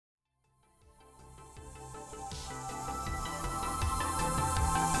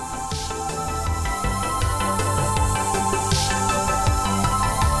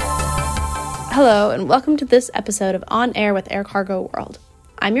Hello, and welcome to this episode of On Air with Air Cargo World.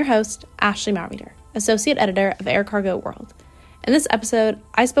 I'm your host, Ashley Maureeder, Associate Editor of Air Cargo World. In this episode,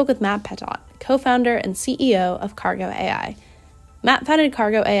 I spoke with Matt Pettot, co-founder and CEO of Cargo AI. Matt founded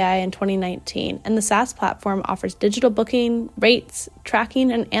Cargo AI in 2019, and the SaaS platform offers digital booking, rates, tracking,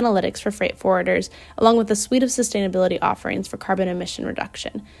 and analytics for freight forwarders, along with a suite of sustainability offerings for carbon emission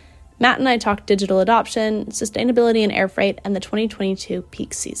reduction. Matt and I talked digital adoption, sustainability in air freight, and the 2022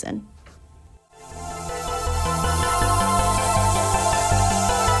 peak season.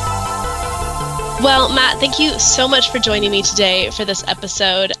 Well, Matt, thank you so much for joining me today for this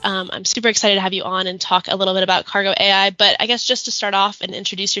episode. I'm super excited to have you on and talk a little bit about Cargo AI, but I guess just to start off and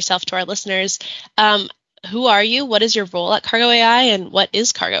introduce yourself to our listeners, who are you? What is your role at Cargo AI, and what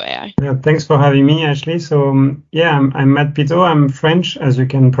is Cargo AI? Yeah, thanks for having me, Ashley. So, I'm Matt Pettot. I'm French, as you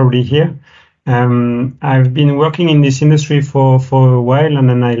can probably hear. I've been working in this industry for a while, and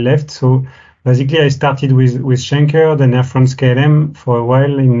then I left. So basically, I started with Schenker, then Air France KLM for a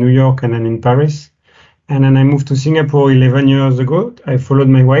while in New York and then in Paris. And then I moved to Singapore 11 years ago. I followed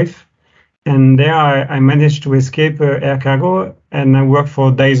my wife. And there I managed to escape air cargo. And I worked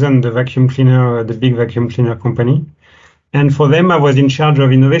for Dyson, the vacuum cleaner, the big vacuum cleaner company. And for them, I was in charge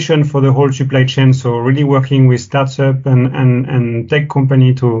of innovation for the whole supply chain. So really working with startup and tech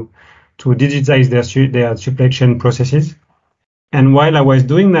company to digitize their supply chain processes. And while I was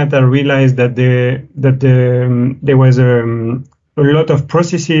doing that, I realized that there was a lot of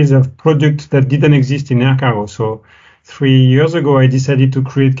processes of products that didn't exist in air cargo. So 3 years ago, I decided to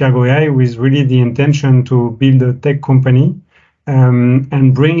create Cargo AI with really the intention to build a tech company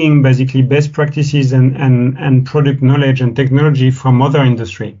and bringing basically best practices and product knowledge and technology from other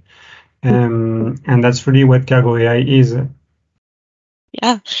industry. And that's really what Cargo AI is.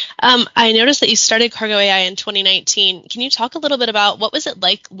 Yeah. I noticed that you started Cargo AI in 2019. Can you talk a little bit about what was it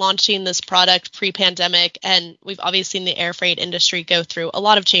like launching this product pre-pandemic? And we've obviously seen the air freight industry go through a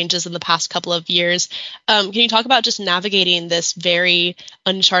lot of changes in the past couple of years. Can you talk about just navigating this very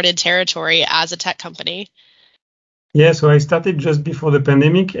uncharted territory as a tech company? Yeah, so I started just before the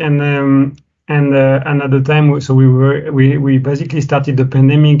pandemic, and at the time, so we basically started the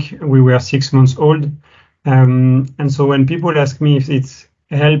pandemic. We were 6 months old. And so when people ask me if it's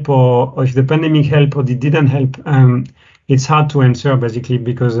help or if the pandemic helped or it didn't help, it's hard to answer basically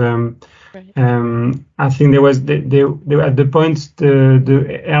because I think there was at the point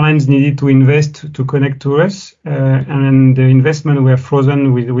the airlines needed to invest to connect to us, and the investment were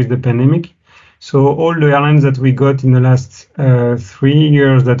frozen with the pandemic. So all the airlines that we got in the last 3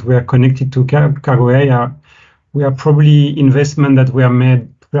 years that were connected to Cargo AI were probably investment that were made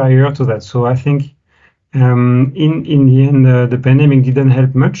prior to that. So I think. In the end, the pandemic didn't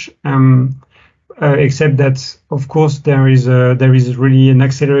help much, except that, of course, there is really an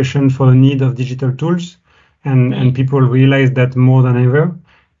acceleration for the need of digital tools, and people realize that more than ever,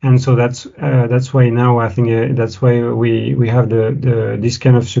 and so that's why now I think that's why we have this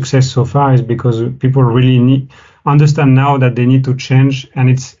kind of success so far is because people really understand now that they need to change, and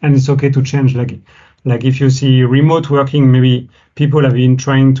it's okay to change. Like if you see remote working, maybe people have been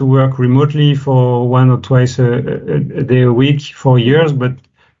trying to work remotely for 1 or twice a day a week for years, but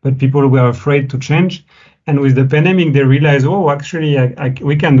people were afraid to change. And with the pandemic, they realized, oh, actually,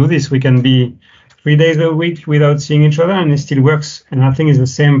 we can do this. We can be 3 days a week without seeing each other, and it still works. And I think it's the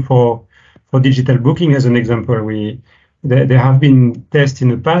same for digital booking as an example. There have been tests in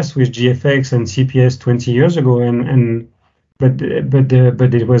the past with GFX and CPS 20 years ago, but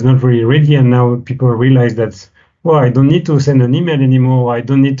it was not really ready, and now people realize that, well, I don't need to send an email anymore. I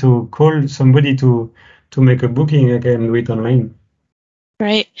don't need to call somebody to make a booking. I can do it online.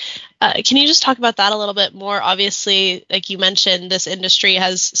 Right. Can you just talk about that a little bit more? Obviously, like you mentioned, this industry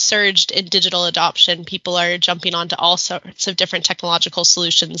has surged in digital adoption. People are jumping onto all sorts of different technological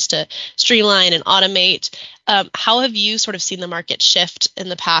solutions to streamline and automate. How have you sort of seen the market shift in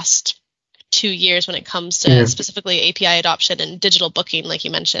the past 2 years when it comes to specifically API adoption and digital booking, like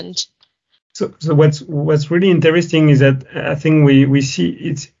you mentioned? So what's really interesting is that I think we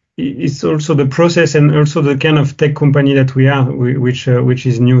see it's also the process and also the kind of tech company that we are, which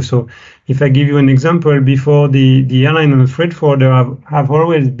is new. So if I give you an example, before the airline and the freight forwarder have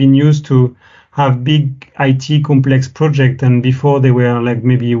always been used to have big IT complex project, and before they were like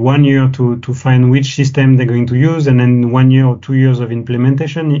maybe 1 year to find which system they're going to use, and then 1 year or 2 years of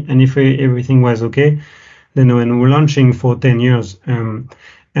implementation, and if everything was okay, then when we're launching for 10 years.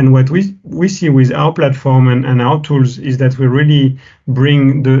 And what we see with our platform and our tools is that we really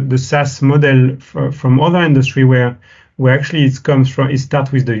bring the SaaS model from other industry where actually it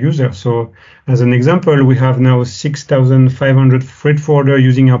starts with the user. So as an example, we have now 6,500 freight forwarder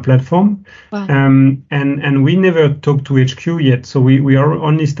using our platform. Wow. And we never talked to HQ yet. So we are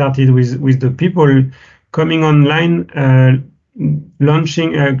only started with the people coming online,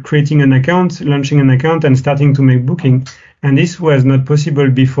 creating an account, launching an account, and starting to make booking. And this was not possible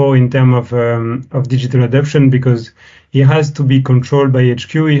before in terms of digital adoption, because it has to be controlled by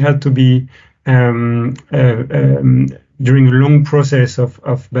HQ. It had to be during a long process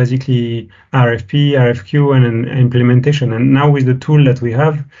of basically RFP, RFQ, and implementation. And now with the tool that we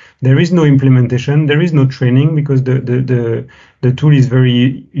have, there is no implementation, there is no training, because the tool is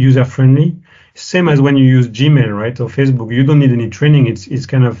very user friendly. Same as when you use Gmail, right, or Facebook, you don't need any training. It's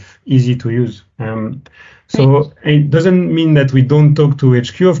kind of easy to use. So it doesn't mean that we don't talk to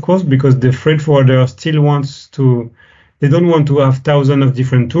HQ, of course, because the freight forwarder still wants to. They don't want to have thousands of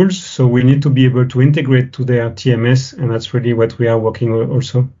different tools, so we need to be able to integrate to their TMS, and that's really what we are working on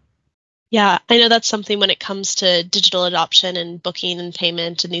also. Yeah, I know that's something when it comes to digital adoption and booking and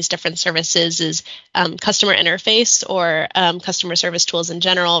payment and these different services is customer interface or customer service tools in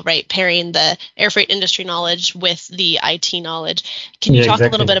general, right? Pairing the air freight industry knowledge with the IT knowledge. Can you talk a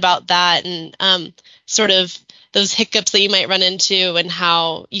little bit about that and sort of those hiccups that you might run into and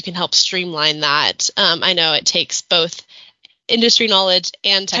how you can help streamline that? I know it takes both industry knowledge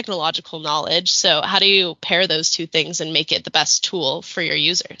and technological knowledge. So how do you pair those two things and make it the best tool for your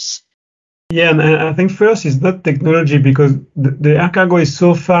users? Yeah, and I think first is not technology, because the air cargo is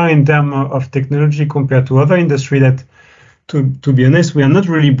so far in terms of technology compared to other industry that, to be honest, we are not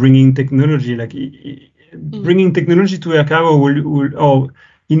really bringing technology. Like bringing technology to air cargo or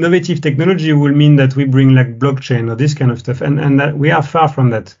innovative technology will mean that we bring like blockchain or this kind of stuff, and that we are far from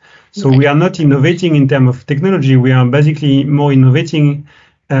that. So we are not innovating in terms of technology. We are basically more innovating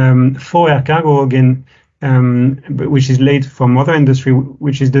for air cargo again. Which is late from other industry,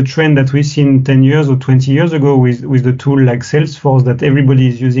 which is the trend that we've seen 10 years or 20 years ago with the tool like Salesforce that everybody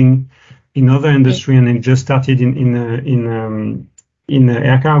is using in other industry, and it just started in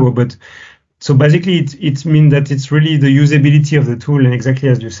air cargo. But so basically it means that it's really the usability of the tool, and exactly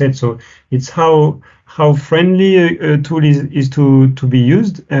as you said. So it's how friendly a tool is to be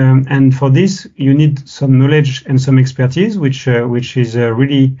used, and for this you need some knowledge and some expertise, which is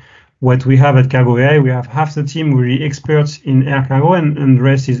really what we have at Cargo AI. We have half the team really experts in air cargo, and the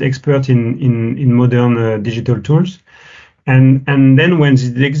rest is expert in modern digital tools. And then when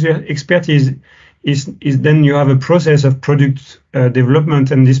the expertise is then you have a process of product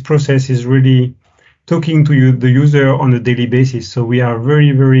development, and this process is really talking to the user on a daily basis. So we are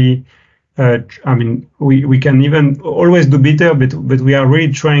very, very we can even always do better, but we are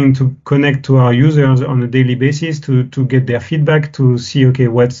really trying to connect to our users on a daily basis to get their feedback, to see, okay,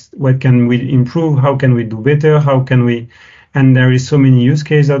 what can we improve, how can we do better, how can we, and there is so many use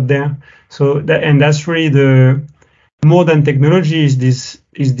cases out there. So that's really the more than technology is this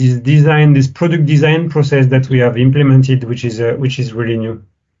design, this product design process that we have implemented, which is really new.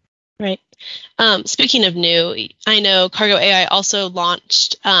 Right. Speaking of new, I know Cargo AI also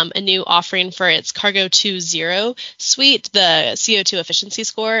launched a new offering for its Cargo 2.0 suite, the CO2 efficiency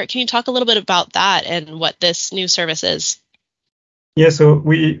score. Can you talk a little bit about that and what this new service is? Yeah, so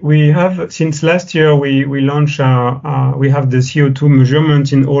we have, since last year, we launched we have the CO2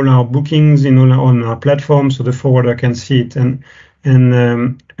 measurement in all our bookings, on our platform, so the forwarder can see it.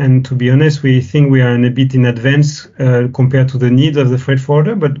 And to be honest, we think we are a bit in advance compared to the needs of the freight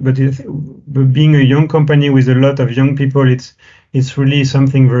forwarder. But being a young company with a lot of young people, it's really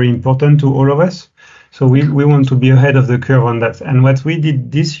something very important to all of us. So we want to be ahead of the curve on that. And what we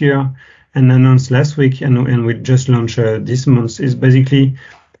did this year and announced last week, and we just launched this month, is basically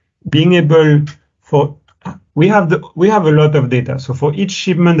being able we have a lot of data. So for each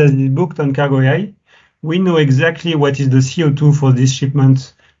shipment that is booked on Cargo AI, we know exactly what is the CO2 for this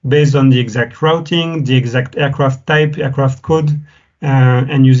shipment based on the exact routing, the exact aircraft type, aircraft code,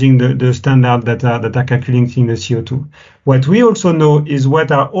 and using the standard that are calculating the CO2. What we also know is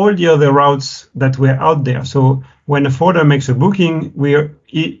what are all the other routes that were out there. So when a forwarder makes a booking,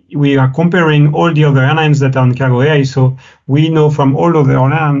 we are comparing all the other airlines that are on Cargo AI. So we know from all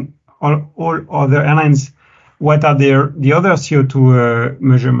other airlines what are the other CO2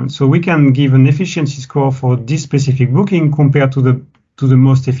 measurements. So we can give an efficiency score for this specific booking compared to the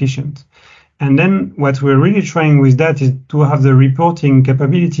most efficient. And then what we're really trying with that is to have the reporting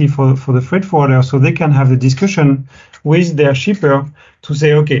capability for the freight forwarder, so they can have the discussion with their shipper to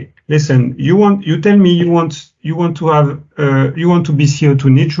say, okay, listen, you tell me you want to be CO2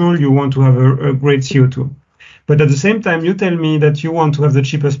 neutral, you want to have a great CO2. But at the same time, you tell me that you want to have the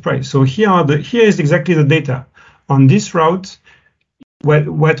cheapest price. So here is exactly the data. On this route,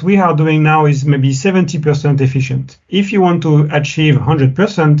 what we are doing now is maybe 70% efficient. If you want to achieve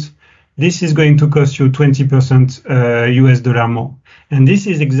 100%, this is going to cost you 20% US dollar more. And this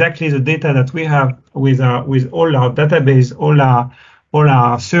is exactly the data that we have with all our database, all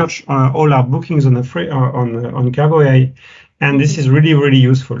our search, all our bookings on Cargo AI. And this is really, really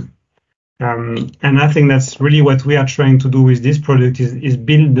useful. And I think that's really what we are trying to do with this product is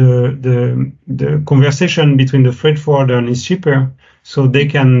build the conversation between the freight forwarder and his shipper, so they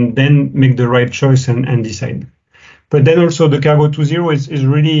can then make the right choice and decide. But then also the Cargo 2.0 is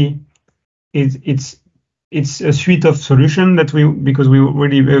really it's a suite of solution because we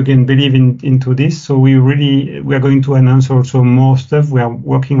really again believe into this. So we are going to announce also more stuff. We are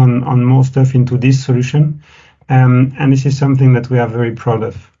working on more stuff into this solution, and this is something that we are very proud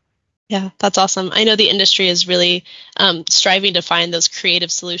of. Yeah, that's awesome. I know the industry is really striving to find those creative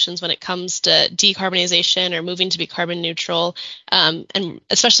solutions when it comes to decarbonization or moving to be carbon neutral. And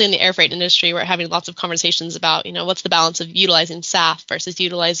especially in the air freight industry, we're having lots of conversations about, what's the balance of utilizing SAF versus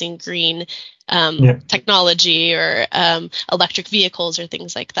utilizing green technology or electric vehicles or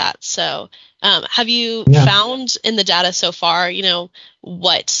things like that. So have you found in the data so far,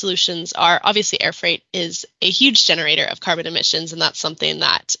 what solutions are? Obviously, air freight is a huge generator of carbon emissions, and that's something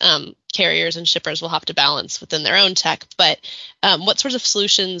that carriers and shippers will have to balance within their own tech. But what sorts of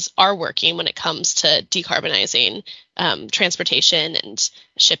solutions are working when it comes to decarbonizing transportation and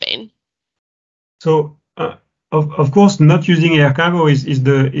shipping? So, of course, not using air cargo is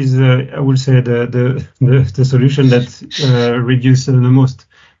I would say the solution that reduces the most.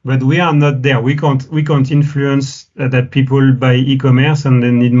 But we are not there. We can't influence that people buy e-commerce and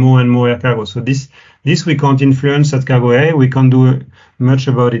they need more and more air cargo. So this we can't influence at Cargo AI. We can't do much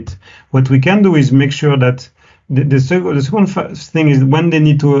about it. What we can do is make sure that the second thing is when they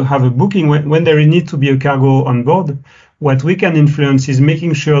need to have a booking, when there need to be a cargo on board, what we can influence is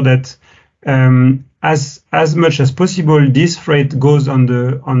making sure that as much as possible, this freight goes on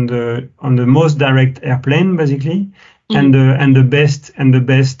the most direct airplane, basically. Mm-hmm. and the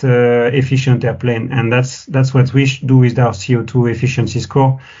best efficient airplane, and that's what we do with our CO2 efficiency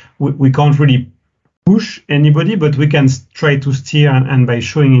score. We can't really push anybody, but we can try to steer and by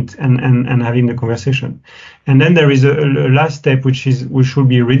showing it and having the conversation. And then there is a last step, which should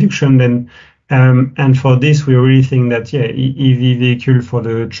be a reduction. Then and for this, we really think that EV vehicle for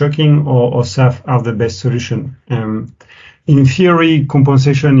the trucking or SAF are the best solution. In theory,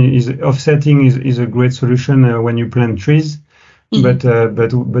 compensation offsetting is a great solution when you plant trees,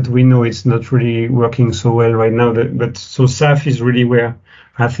 mm-hmm. but we know it's not really working so well right now. So SAF is really where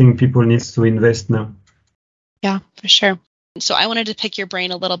I think people need to invest now. Yeah, for sure. So I wanted to pick your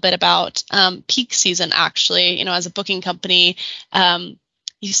brain a little bit about peak season. Actually, as a booking company,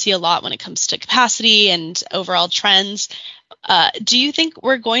 you see a lot when it comes to capacity and overall trends. Do you think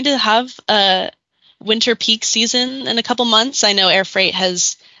we're going to have a winter peak season in a couple months? I know air freight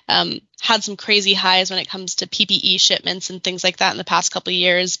has had some crazy highs when it comes to PPE shipments and things like that in the past couple of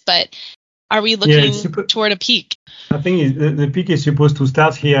years, but are we looking toward a peak? I think the peak is supposed to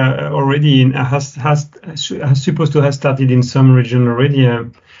start here already. Has supposed to have started in some region already,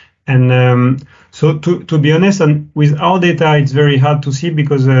 and so to be honest, and with our data, it's very hard to see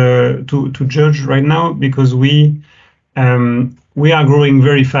because to judge right now because we are growing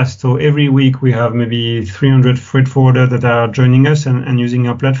very fast. So every week we have maybe 300 freight forwarders that are joining us and using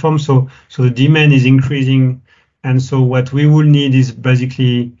our platform. So the demand is increasing. And so what we will need is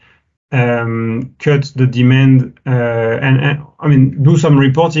basically cut the demand and do some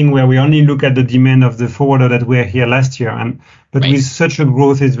reporting where we only look at the demand of the forwarder that were here last year. But right. With such a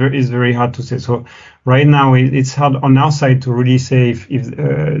growth, it's very hard to say. So right now it's hard on our side to really say if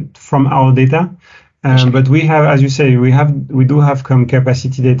from our data. Sure. But we have, as you say, we do have some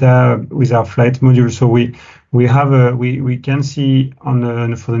capacity data with our flight module. So we can see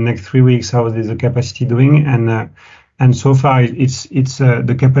for the next 3 weeks how is the capacity doing, and so far it's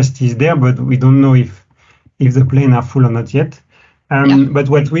the capacity is there, but we don't know if the plane are full or not yet. But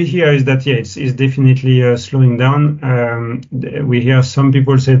what we hear is that it's definitely slowing down. We hear some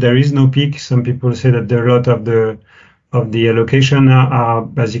people say there is no peak. Some people say that a lot of the allocation are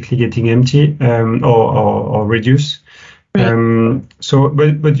basically getting empty or reduced. Right.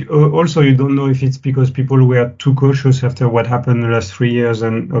 But also you don't know if it's because people were too cautious after what happened the last 3 years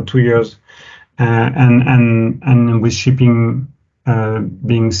or 2 years, and with shipping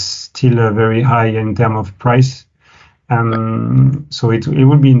being still very high in terms of price. So it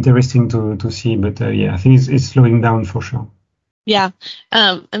would be interesting to see, but I think it's slowing down for sure. Yeah.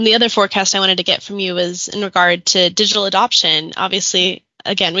 And the other forecast I wanted to get from you was in regard to digital adoption. Obviously,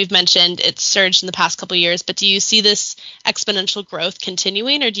 again, we've mentioned it's surged in the past couple of years, but do you see this exponential growth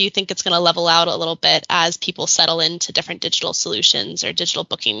continuing, or do you think it's going to level out a little bit as people settle into different digital solutions or digital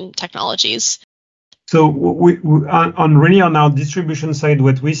booking technologies? So we on our distribution side,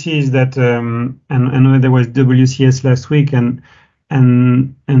 what we see is that, and I know there was WCS last week, and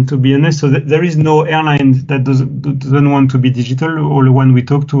to be honest, so there is no airline that doesn't want to be digital. All the one we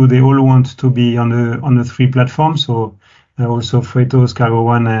talk to, they all want to be on the three platforms. So also Freightos, Cargo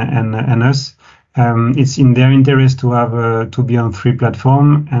One, and us. It's in their interest to have to be on three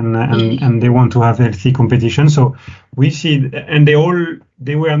platform, and they want to have healthy competition. So we see, and they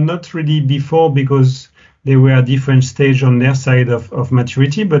were not ready before because they were at different stage on their side of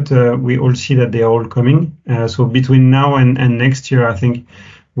maturity, but we all see that they are all coming. So between now and next year, I think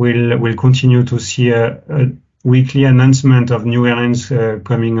we'll continue to see a weekly announcement of new airlines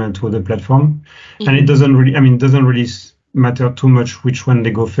coming to the platform. And it doesn't really matter too much which one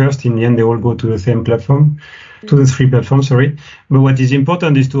they go first. In the end, they all go to the same platform, to the three platforms, sorry. But what is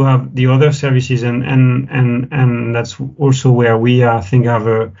important is to have the other services, and that's also where we I think have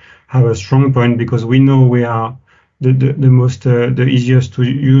a strong point, because we know we are the most the easiest to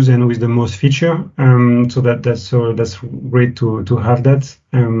use and with the most feature. So that's great to have that.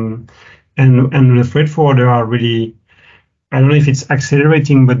 And the freight forwarder are really, I don't know if it's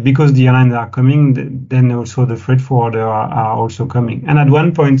accelerating, but because the airlines are coming, then also the freight forwarder are also coming. And at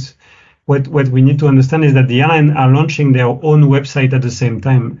one point, what we need to understand is that the airlines are launching their own website at the same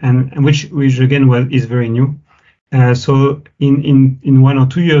time, and which again is very new. So in 1 or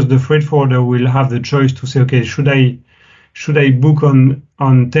 2 years, the freight forwarder will have the choice to say, okay, should I book on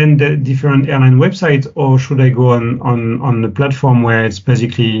 10 different airline websites, or should I go on the platform where it's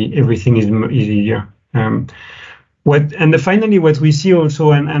basically everything is easier. Finally, what we see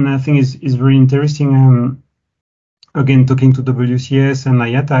also, and I think is very interesting, again, talking to WCS and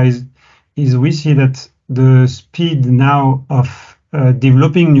IATA, is we see that the speed now of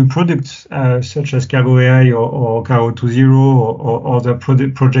developing new products, such as Cargo AI or Cargo 2.0 or other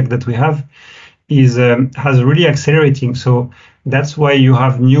project that we have, has really accelerating. So that's why you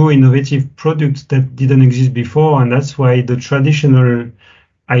have new innovative products that didn't exist before, and that's why the traditional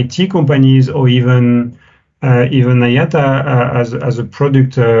IT companies or even IATA as a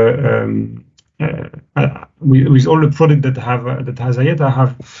product, with all the product that has IATA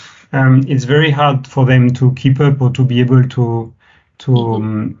have, it's very hard for them to keep up or to be able to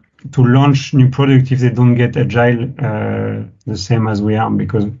launch new product if they don't get agile the same as we are.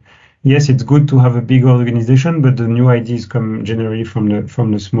 Because yes, it's good to have a big organization, but the new ideas come generally from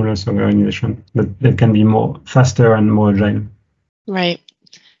the smallest organization, but that can be more faster and more agile. Right.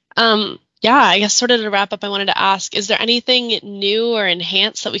 Yeah, I guess sort of to wrap up, I wanted to ask, is there anything new or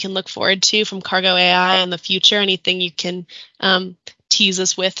enhanced that we can look forward to from Cargo AI in the future? Anything you can tease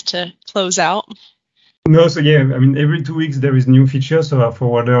us with to close out? No, so yeah, I mean, every 2 weeks there is new features. So our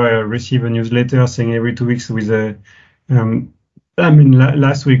forwarder receive a newsletter saying every 2 weeks with a,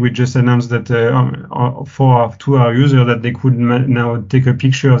 last week we just announced that to our user that they could now take a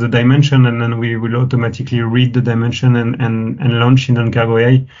picture of the dimension, and then we will automatically read the dimension and launch it on Cargo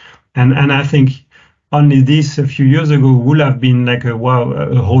AI. And I think only this a few years ago would have been like a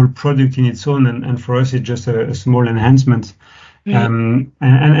whole product in its own, and for us it's just a small enhancement. And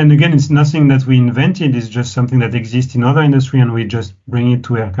again, it's nothing that we invented; it's just something that exists in other industry, and we just bring it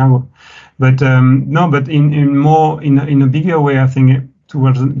to air cargo. But in a bigger way, I think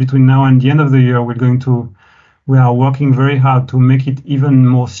between now and the end of the year, we are working very hard to make it even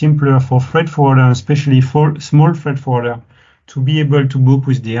more simpler for freight forwarder, especially for small freight forwarder, to be able to book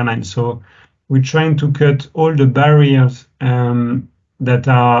with the airline. So we're trying to cut all the barriers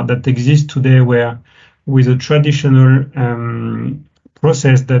that exist today, where with a traditional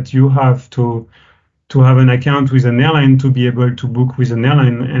process that you have to have an account with an airline to be able to book with an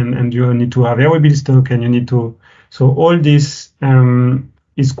airline, and you need to have airwaybill stock, and you need to. So all this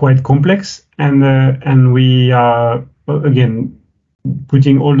is quite complex, and we are again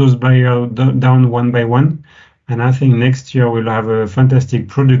putting all those barriers down one by one. And I think next year we'll have a fantastic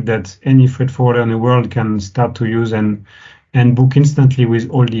product that any freight forwarder in the world can start to use and book instantly with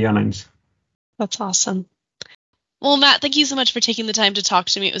all the airlines. That's awesome. Well, Matt, thank you so much for taking the time to talk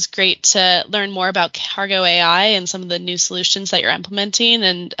to me. It was great to learn more about Cargo AI and some of the new solutions that you're implementing.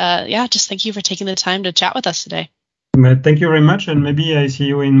 And just thank you for taking the time to chat with us today. Thank you very much. And maybe I see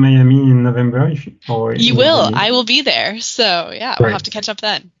you in Miami in November. You will. I will be there. So yeah, we'll have to catch up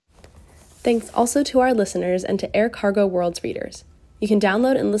then. Thanks also to our listeners and to Air Cargo World's readers. You can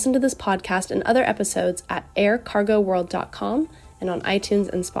download and listen to this podcast and other episodes at aircargoworld.com and on iTunes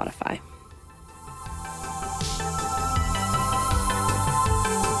and Spotify.